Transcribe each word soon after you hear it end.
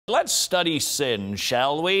Let's study sin,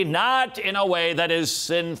 shall we? Not in a way that is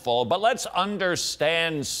sinful, but let's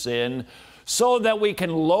understand sin so that we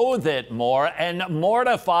can loathe it more and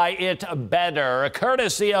mortify it better.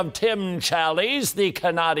 Courtesy of Tim Challies, the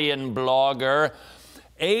Canadian blogger.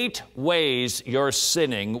 8 ways you're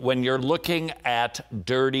sinning when you're looking at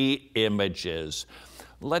dirty images.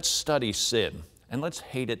 Let's study sin. And let's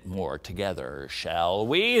hate it more together, shall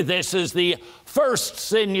we? This is the first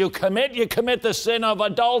sin you commit. You commit the sin of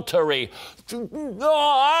adultery.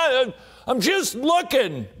 Oh, I'm just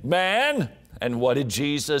looking, man. And what did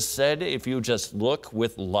Jesus said? If you just look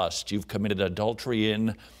with lust, you've committed adultery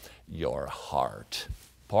in your heart.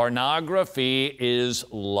 Pornography is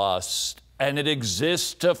lust. And it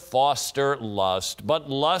exists to foster lust. But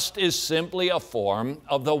lust is simply a form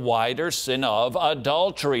of the wider sin of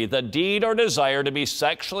adultery, the deed or desire to be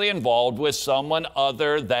sexually involved with someone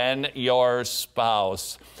other than your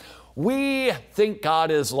spouse. We think God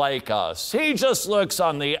is like us. He just looks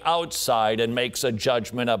on the outside and makes a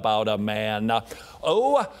judgment about a man.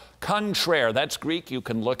 Au contraire, that's Greek, you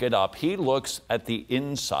can look it up. He looks at the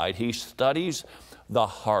inside. He studies the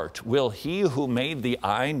heart. Will he who made the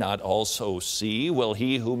eye not also see? Will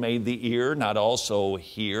he who made the ear not also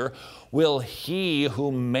hear? Will he who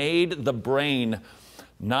made the brain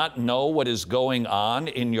not know what is going on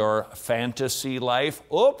in your fantasy life?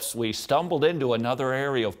 Oops, we stumbled into another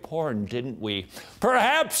area of porn, didn't we?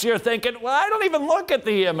 Perhaps you're thinking, well, I don't even look at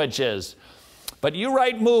the images. But you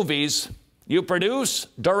write movies, you produce,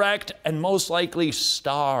 direct, and most likely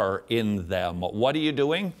star in them. What are you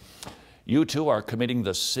doing? You too are committing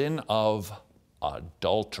the sin of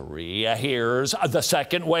adultery. Here's the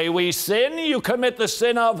second way we sin. You commit the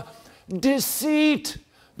sin of deceit.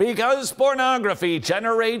 Because pornography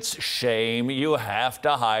generates shame, you have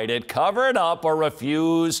to hide it, cover it up, or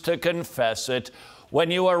refuse to confess it.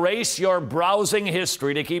 When you erase your browsing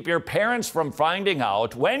history to keep your parents from finding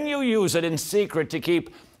out, when you use it in secret to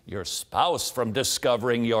keep your spouse from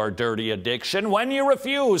discovering your dirty addiction, when you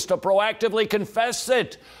refuse to proactively confess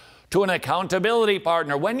it to an accountability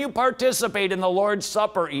partner, when you participate in the Lord's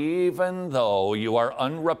Supper, even though you are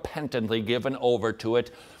unrepentantly given over to it,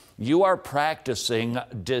 you are practicing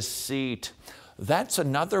deceit. That's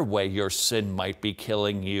another way your sin might be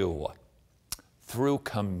killing you. Through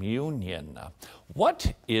communion.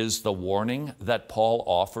 What is the warning that Paul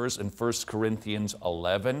offers in 1 Corinthians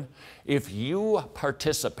 11? If you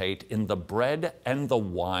participate in the bread and the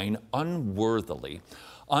wine unworthily,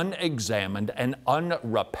 unexamined, and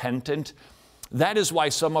unrepentant, that is why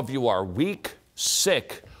some of you are weak,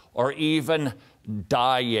 sick, or even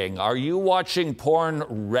dying. Are you watching porn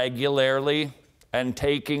regularly and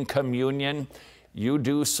taking communion? You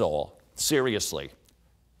do so, seriously,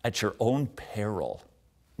 at your own peril.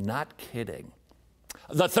 Not kidding.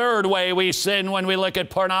 The third way we sin when we look at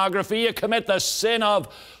pornography, you commit the sin of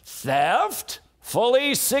theft.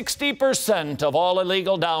 Fully 60% of all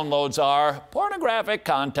illegal downloads are pornographic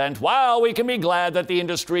content. While we can be glad that the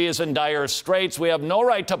industry is in dire straits, we have no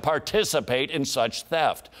right to participate in such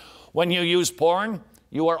theft. When you use porn,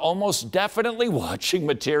 you are almost definitely watching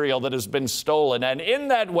material that has been stolen, and in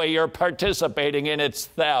that way, you're participating in its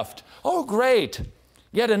theft. Oh, great.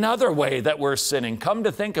 Yet another way that we're sinning. Come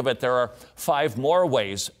to think of it, there are 5 more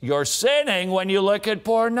ways you're sinning when you look at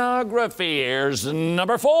pornography. Here's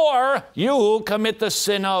number 4. You commit the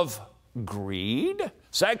sin of greed.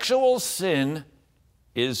 Sexual sin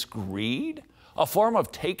is greed, a form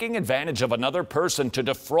of taking advantage of another person to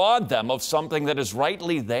defraud them of something that is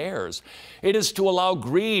rightly theirs. It is to allow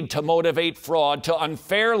greed to motivate fraud, to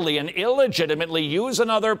unfairly and illegitimately use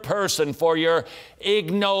another person for your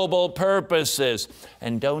ignoble purposes.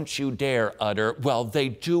 And don't you dare utter, well, they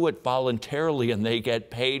do it voluntarily and they get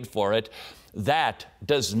paid for it. That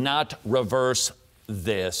does not reverse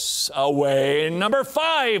this. Away. Number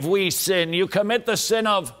 5, we sin. You commit the sin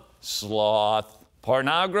of sloth.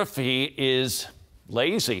 Pornography is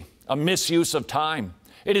lazy, a misuse of time.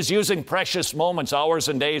 It is using precious moments, hours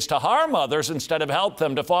and days to harm others instead of help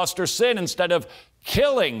them, to foster sin instead of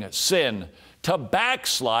killing sin, to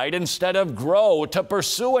backslide instead of grow, to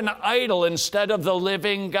pursue an idol instead of the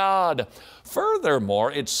living God.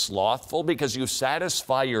 Furthermore, it's slothful because you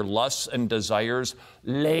satisfy your lusts and desires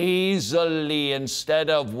lazily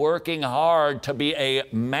instead of working hard to be a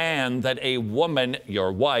man that a woman,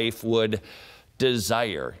 your wife, would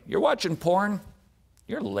desire. You're watching porn?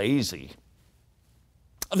 You're lazy.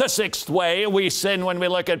 The 6th way we sin when we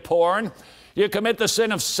look at porn, you commit the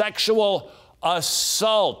sin of sexual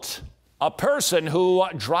assault. A person who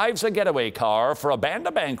drives a getaway car for a band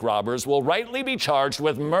of bank robbers will rightly be charged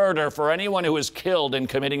with murder for anyone who is killed in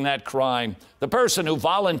committing that crime. The person who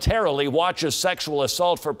voluntarily watches sexual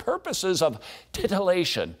assault for purposes of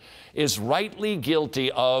titillation is rightly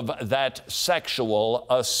guilty of that sexual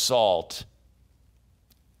assault.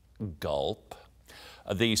 Gulp.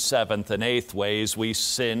 The seventh and eighth ways we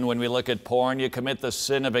sin when we look at porn: you commit the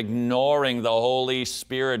sin of ignoring the Holy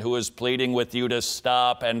Spirit who is pleading with you to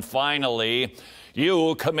stop. And finally,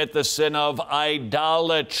 you commit the sin of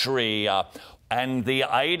idolatry. And the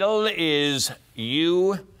idol is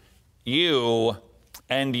you,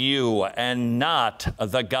 and not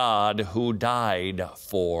the God who died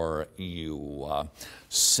for you.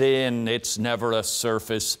 Sin, it's never a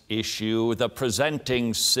surface issue. The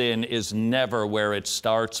presenting sin is never where it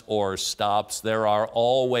starts or stops. There are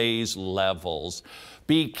always levels.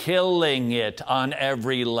 Be killing it on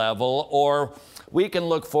every level, or we can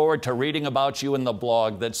look forward to reading about you in the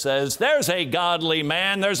blog that says, there's a godly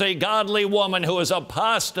man, there's a godly woman who is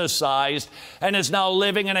apostatized and is now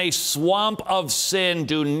living in a swamp of sin.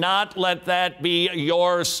 Do not let that be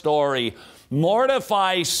your story.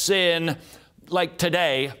 Mortify sin like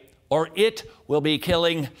today, or it will be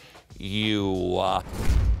killing you.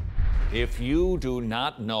 If you do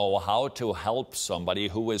not know how to help somebody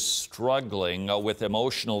who is struggling with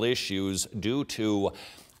emotional issues due to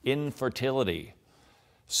infertility,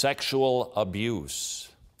 sexual abuse,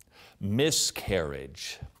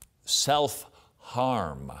 miscarriage,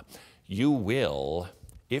 self-harm, you will,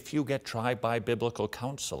 if you get tried by biblical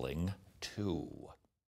counseling, too.